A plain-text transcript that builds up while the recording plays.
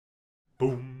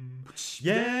boom,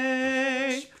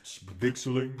 yay,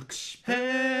 VikzeLink's,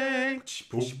 hey,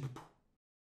 boom.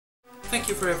 Thank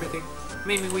you for everything.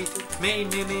 Maybe we.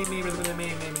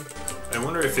 I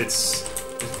wonder if it's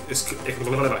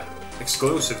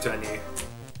exclusive to any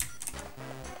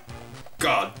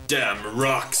goddamn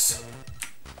rocks.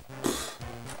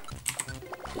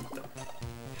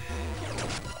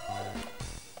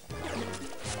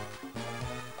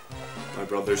 My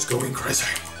brother's going crazy.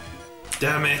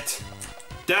 Damn it!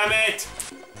 Damn it!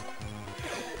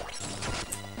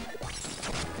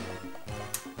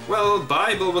 Well,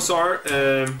 bye Bulbasaur.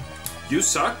 You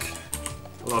suck.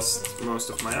 Lost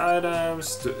most of my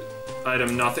items.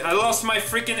 Item nothing. I lost my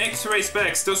freaking X-ray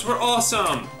specs. Those were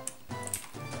awesome.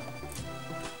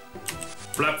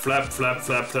 Flap, flap, flap,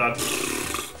 flap, flap.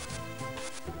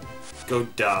 Go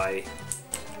die.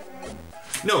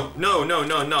 No, no, no,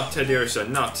 no, not Teddiursa,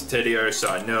 not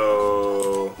Teddiursa,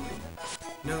 no.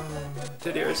 No,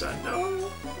 Teddiursa, no.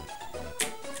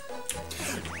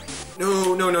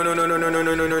 No, no, no, no, no, no, no, no,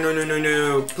 no, no, no, no, no, no,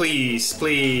 no. Please,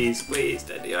 please, please,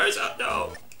 Teddiursa,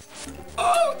 no.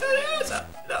 Oh, Teddiursa,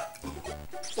 no.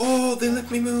 Oh, they let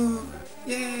me move.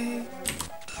 Yay.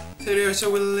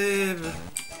 Teddiursa will live.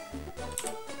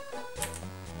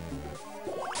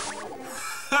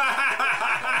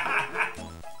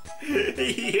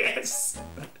 Yes!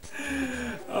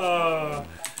 Oh,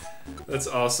 that's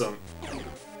awesome.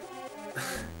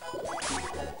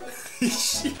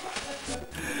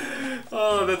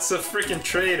 Oh, that's a freaking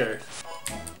traitor.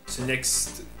 So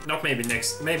next, not maybe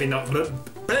next, maybe not. Blah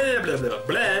blah blah blah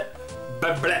blah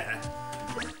blah blah.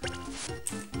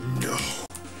 No,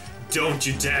 don't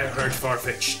you dare hurt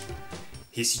Farfetch'd.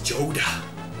 He's Yoda.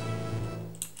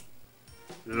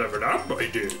 Level up, I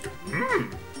did.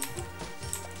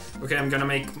 Okay, I'm gonna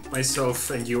make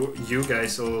myself and you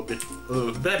guys a little bit.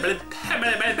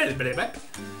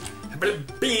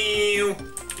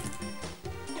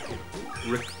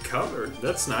 Recover.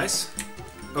 That's nice.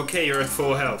 Okay, you're at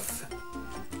full health.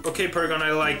 Okay, Paragon,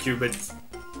 I like you, but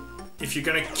if you're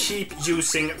gonna keep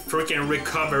using freaking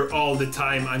recover all the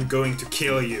time, I'm going to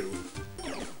kill you.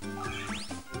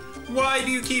 Why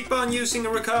do you keep on using a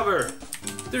recover?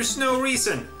 There's no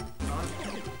reason.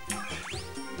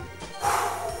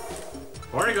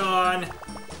 Oregon!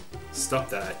 Stop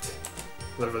that.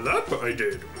 Level up, I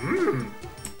did.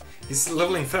 He's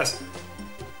leveling fast.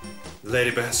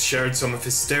 Ladybug has shared some of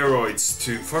his steroids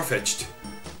to Farfetch'd.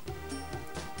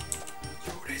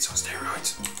 Yoda is on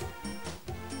steroids.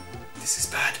 This is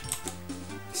bad.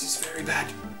 This is very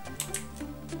bad.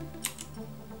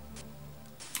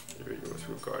 The video was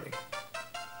recording.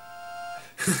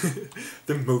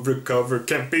 The move recover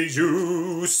can't be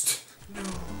used. No.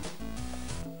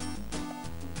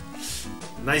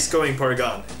 Nice going,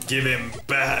 Porygon. Give him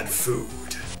bad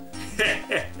food.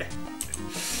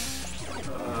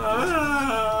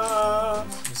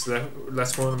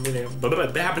 Last 1 minute.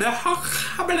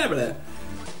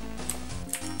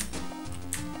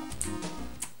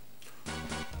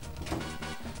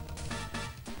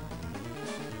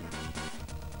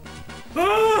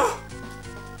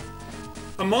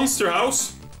 A monster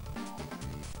house?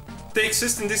 They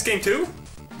exist in this game too?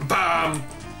 Bam!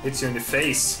 Hits you in the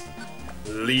face.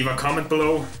 Leave a comment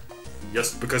below,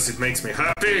 just because it makes me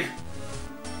happy.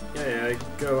 Yeah,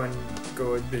 go and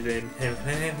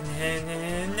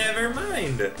never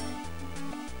mind.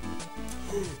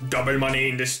 Double money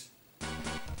in this.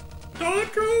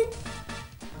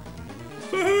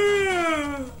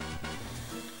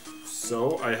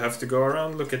 So I have to go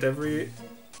around, look at every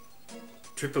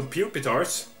triple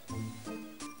pupitars.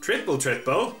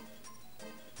 Triple?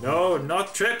 No,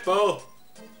 not triple.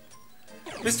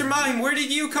 Mr. Mime, where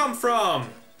did you come from?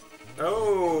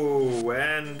 Oh,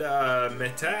 and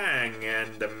Metang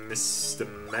and Mr.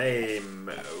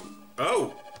 Mime.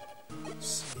 Oh,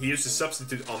 he used a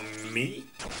substitute on me?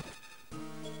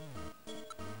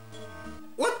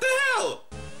 What the hell?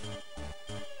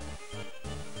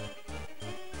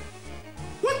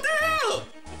 What the hell?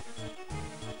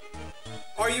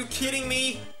 Are you kidding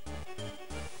me?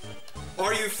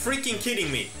 Are you freaking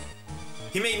kidding me?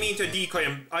 He made me into a decoy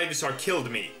and Ivysaur killed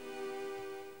me.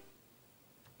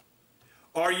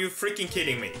 Are you freaking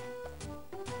kidding me?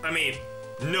 I mean,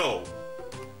 no.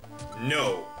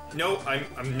 No. No,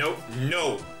 I'm no.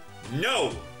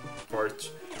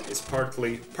 It's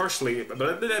partially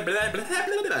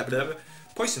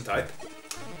poison type.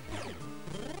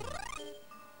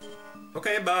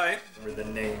 Okay, bye. Remember the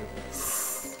name.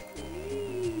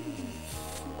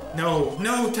 No,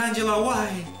 Tangela,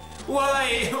 why?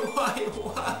 Why?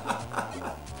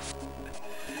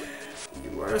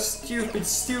 You are a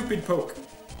stupid poke.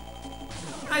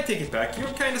 I take it back,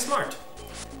 you're kinda smart.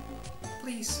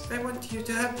 please, I want you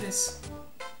to have this.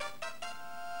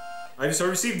 I've so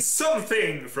received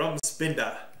something from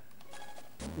Spinda.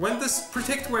 When does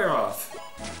Protect wear off?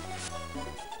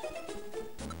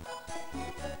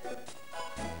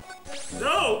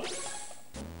 No!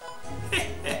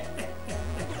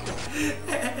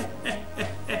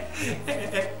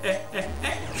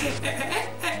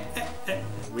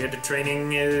 We had the training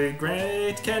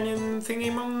Great Canyon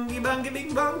thingy mongy bangy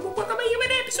bing bong.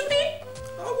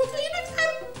 I will see you next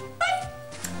time. Bye!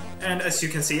 And as you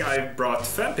can see, I brought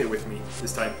Fampi with me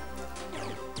this time.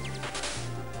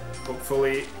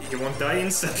 Hopefully he won't die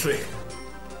instantly.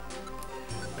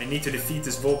 I need to defeat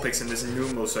this Vulpix and this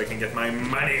Numel so I can get my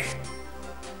money.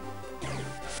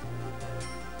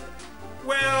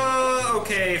 Well,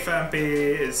 okay,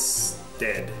 Fampi is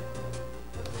dead.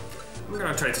 I'm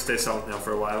gonna try to stay silent now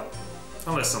for a while.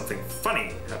 Unless something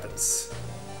funny happens.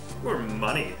 Or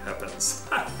money happens.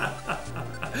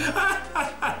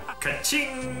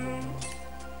 Ka-ching!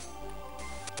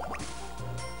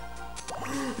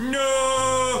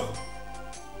 No!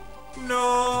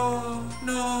 No!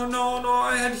 No, no, no,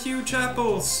 I had huge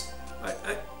apples!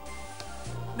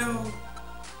 No.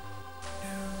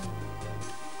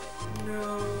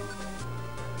 No.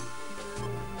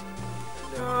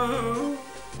 No.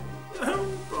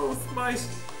 Both my...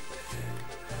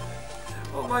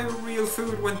 all my real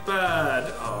food went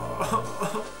bad.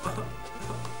 Oh.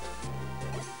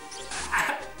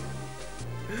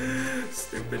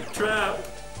 Stupid trap.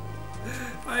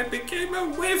 I became a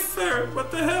whiffer.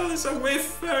 What the hell is a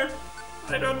whiffer?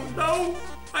 I don't know.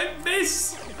 I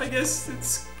miss. I guess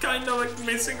it's kind of like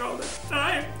missing all the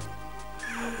time.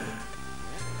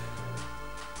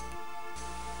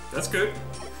 That's good.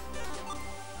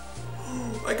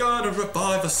 I gotta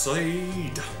revive a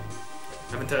seed.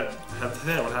 Haven't had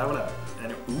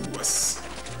an ooze.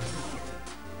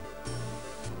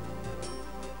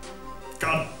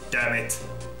 God damn it.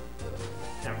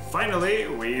 And finally,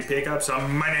 we pick up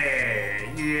some money.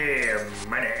 Yeah,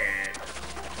 money.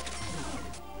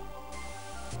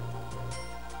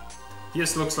 He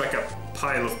just looks like a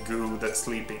pile of goo that's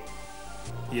sleeping.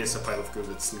 He is a pile of goo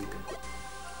that's sleeping.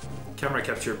 Camera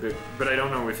capture, but I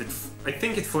don't know if it... I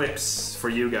think it flips for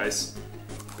you guys.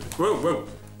 Whoa, whoa.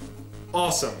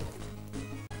 Awesome.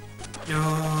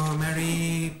 No,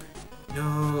 Mary.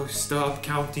 No, stop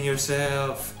counting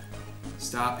yourself.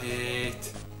 Stop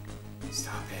it.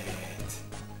 Stop it.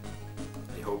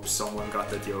 I hope someone got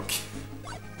that joke.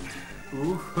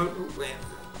 Ooh.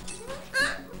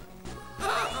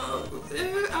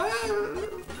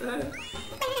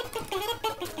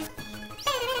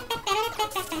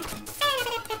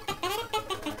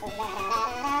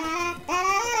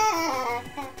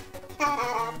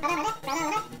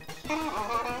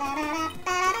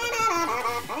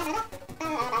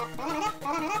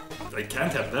 I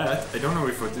can't have that. I don't know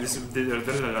if this is...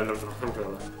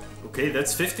 Okay,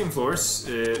 that's 15 floors.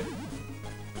 Damn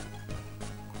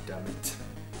it.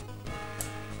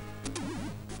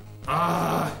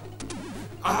 Ah!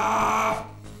 Ah!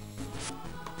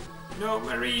 No,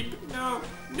 Mareep! No!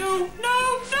 No!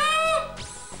 No! No!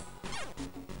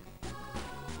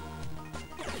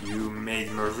 You made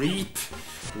Mareep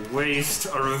waste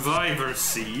a reviver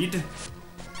seed.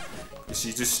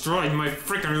 She destroyed my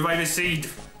freaking reviver seed.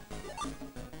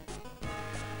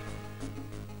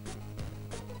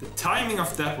 The timing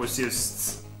of that was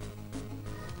just...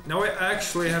 Now I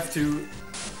actually have to...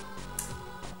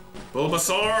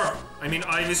 Bulbasaur! I mean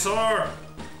Ivysaur!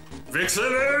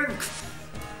 VikzeLink's!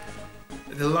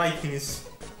 The lighting is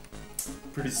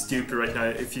pretty stupid right now.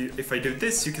 If I do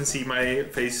this, you can see my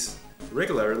face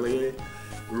regularly.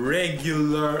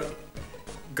 Regular...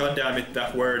 God damn it,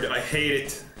 that word. I hate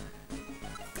it.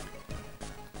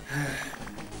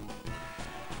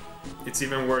 It's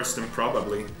even worse than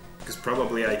probably. Because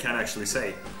probably I can actually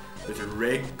say that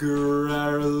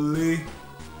regularly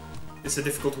is a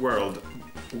difficult word.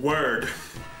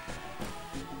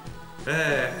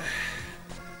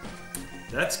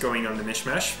 That's going on the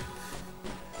mishmash.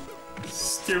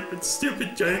 Stupid,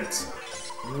 stupid jokes.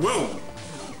 Whoa!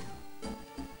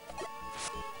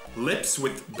 Lips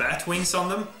with bat wings on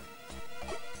them.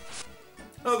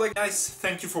 Hello guys,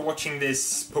 thank you for watching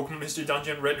this Pokémon Mystery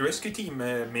Dungeon Red Rescue Team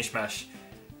Mishmash.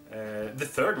 The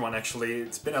third one actually.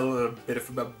 It's been a little bit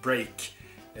of a break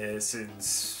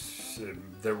since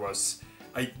there was...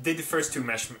 I did the first two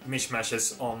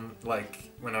mishmashes on,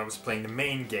 like, when I was playing the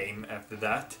main game after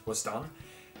that was done.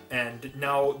 And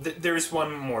now there is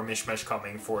one more mishmash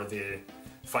coming for the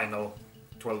final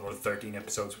 12 or 13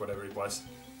 episodes, whatever it was.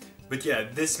 But yeah,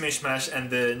 this mishmash and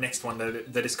the next one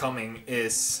that is coming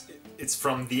is... It's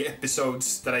from the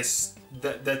episodes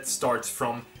that starts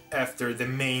from after the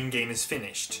main game is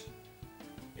finished.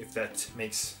 If that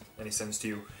makes any sense to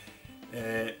you.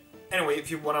 Anyway,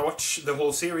 if you want to watch the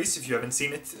whole series, if you haven't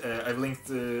seen it, I've linked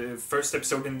the first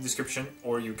episode in the description,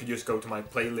 or you could just go to my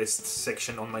playlist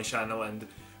section on my channel and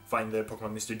find the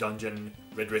Pokémon Mystery Dungeon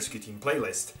Red Rescue Team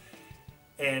playlist.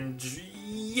 And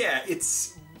yeah,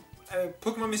 it's...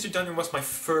 Pokémon Mystery Dungeon was my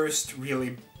first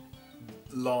really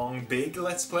long, big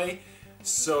Let's Play.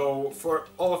 So, for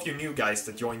all of you new guys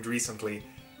that joined recently,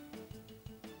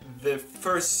 the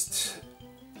first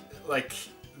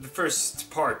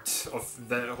part of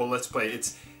the whole Let's Play,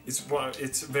 it's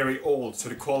very old, so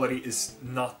the quality is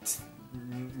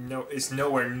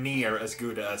nowhere near as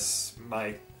good as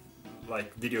my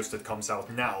videos that comes out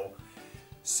now.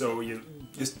 So you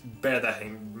just bear that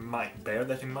in mind. Bear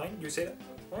that in mind? You say that?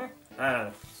 I don't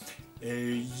know.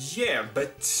 Yeah,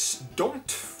 but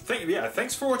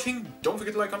thanks for watching. Don't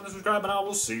forget to like, comment, and subscribe, and I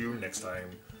will see you next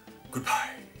time.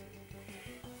 Goodbye.